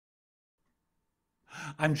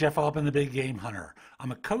I'm Jeff Altman, the Big Game Hunter.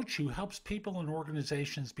 I'm a coach who helps people and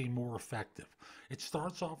organizations be more effective. It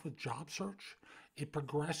starts off with job search. It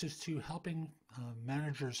progresses to helping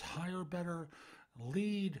managers hire better,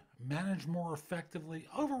 lead, manage more effectively,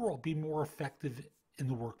 overall be more effective in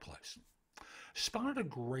the workplace. Spotted a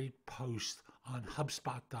great post on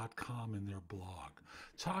Hubspot.com in their blog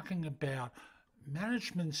talking about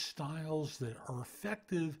management styles that are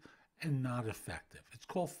effective and not effective. It's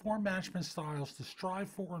called 4 Management Styles to Strive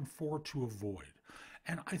For and 4 to Avoid.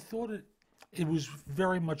 And I thought it was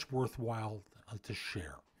very much worthwhile to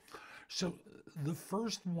share. So the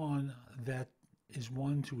first one that is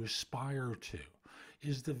one to aspire to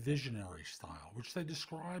is the visionary style, which they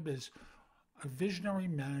describe as a visionary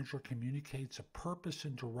manager communicates a purpose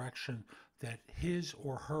and direction that his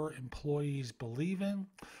or her employees believe in,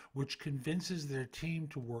 which convinces their team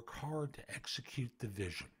to work hard to execute the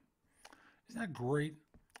vision. Isn't that great?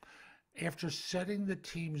 After setting the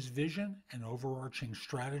team's vision and overarching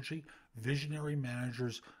strategy, visionary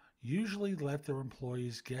managers usually let their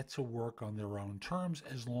employees get to work on their own terms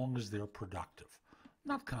as long as they're productive.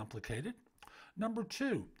 Not complicated. Number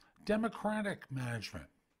 2, democratic management.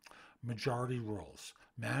 Majority rules.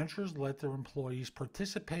 Managers let their employees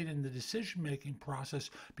participate in the decision-making process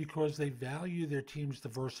because they value their team's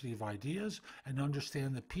diversity of ideas and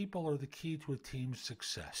understand that people are the key to a team's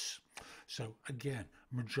success. So again,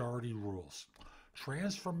 majority rules.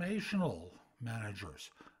 Transformational managers.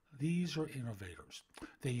 These are innovators.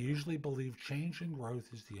 They usually believe change and growth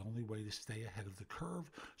is the only way to stay ahead of the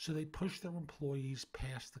curve, so they push their employees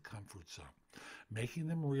past the comfort zone, making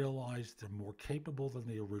them realize they're more capable than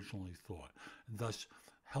they originally thought, and thus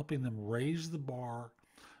helping them raise the bar,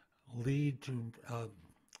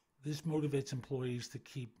 this motivates employees to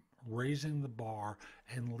keep raising the bar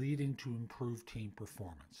and leading to improved team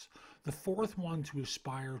performance. The fourth one to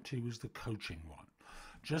aspire to is the coaching one.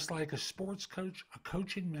 Just like a sports coach, a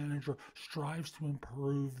coaching manager strives to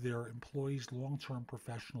improve their employees' long-term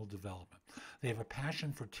professional development. They have a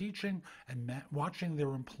passion for teaching and watching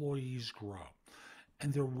their employees grow.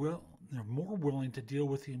 And they're more willing to deal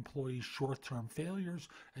with the employees' short-term failures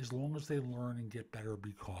as long as they learn and get better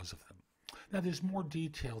because of them. Now, there's more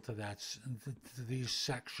detail to these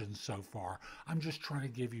sections so far. I'm just trying to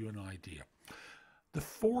give you an idea. The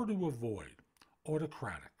 4 to avoid: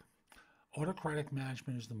 autocratic. Autocratic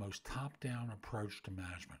management is the most top-down approach to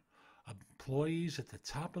management. Employees at the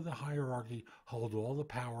top of the hierarchy hold all the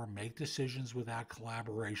power, make decisions without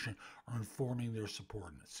collaboration or informing their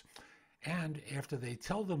subordinates. And after they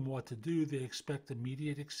tell them what to do, they expect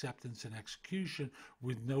immediate acceptance and execution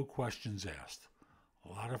with no questions asked. A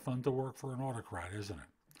lot of fun to work for an autocrat, isn't it?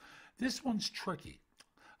 This one's tricky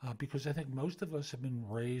because I think most of us have been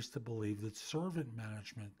raised to believe that servant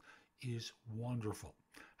management is wonderful.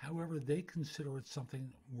 However, they consider it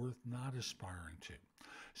something worth not aspiring to.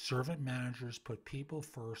 Servant managers put people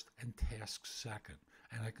first and tasks second.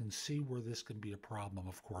 And I can see where this can be a problem,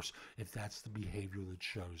 of course, if that's the behavior that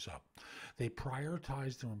shows up. They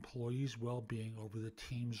prioritize their employees' well-being over the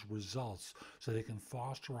team's results so they can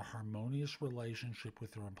foster a harmonious relationship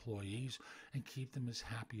with their employees and keep them as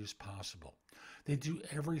happy as possible. They do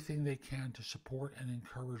everything they can to support and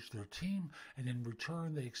encourage their team, and in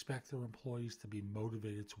return, they expect their employees to be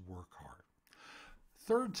motivated to work hard.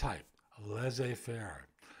 Third type, laissez-faire.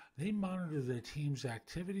 They monitor their team's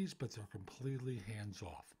activities, but they're completely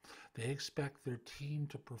hands-off. They expect their team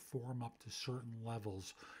to perform up to certain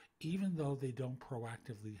levels, even though they don't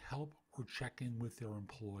proactively help or check in with their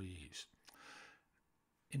employees.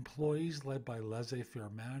 Employees led by laissez-faire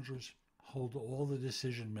managers hold all the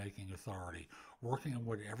decision-making authority, working on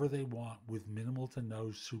whatever they want with minimal to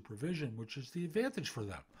no supervision, which is the advantage for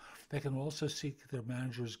them. They can also seek their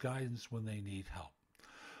manager's guidance when they need help.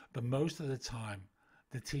 But most of the time,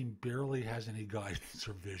 the team barely has any guidance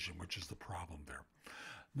or vision, which is the problem there.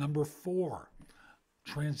 Number 4,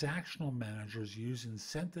 transactional managers use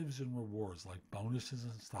incentives and rewards like bonuses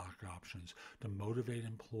and stock options to motivate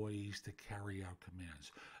employees to carry out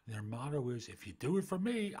commands. Their motto is, if you do it for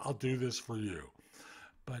me, I'll do this for you.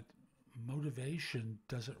 But motivation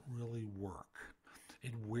doesn't really work.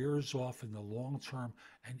 It wears off in the long term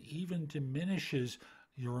and even diminishes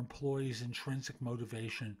your employees' intrinsic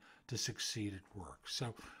motivation to succeed at work.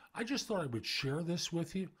 So I just thought I would share this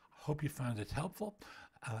with you. Hope you found it helpful.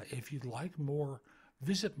 If you'd like more,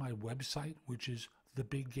 visit my website, which is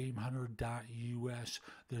thebiggamehunter.us.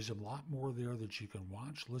 There's a lot more there that you can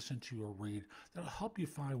watch, listen to, or read that'll help you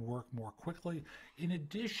find work more quickly. In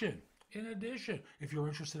addition, if you're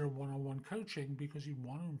interested in one-on-one coaching because you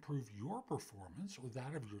want to improve your performance or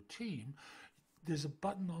that of your team, there's a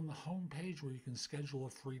button on the home page where you can schedule a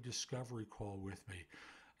free discovery call with me.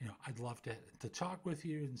 I'd love to talk with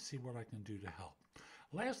you and see what I can do to help.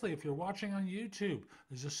 Lastly, if you're watching on YouTube,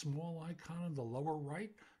 there's a small icon in the lower right.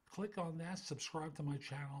 Click on that, subscribe to my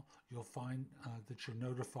channel. You'll find that you're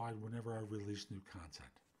notified whenever I release new content.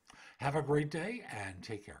 Have a great day and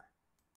take care.